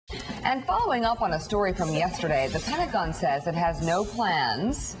And following up on a story from yesterday, the Pentagon says it has no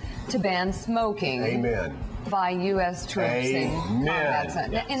plans to ban smoking. Amen. By U.S. troops in combat.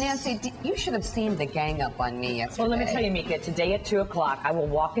 Yes. And Nancy, you should have seen the gang up on me yesterday. Well, let me tell you, Mika, today at 2 o'clock, I will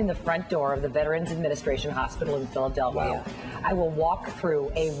walk in the front door of the Veterans Administration Hospital in Philadelphia. Wow. I will walk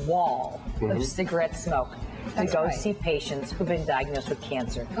through a wall of cigarette smoke to go see patients who've been diagnosed with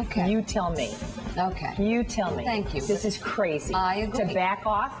cancer. Okay. You tell me. Okay. You tell me. Thank you. This is crazy. I agree. To back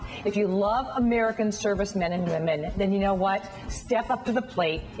off. If you love American servicemen and women, then you know what? Step up to the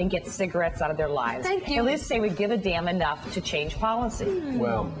plate and get cigarettes out of their lives. Thank you. At least say we give a damn enough to change policy.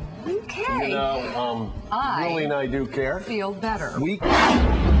 Well, okay. you know, Willie and I do care. Feel better. We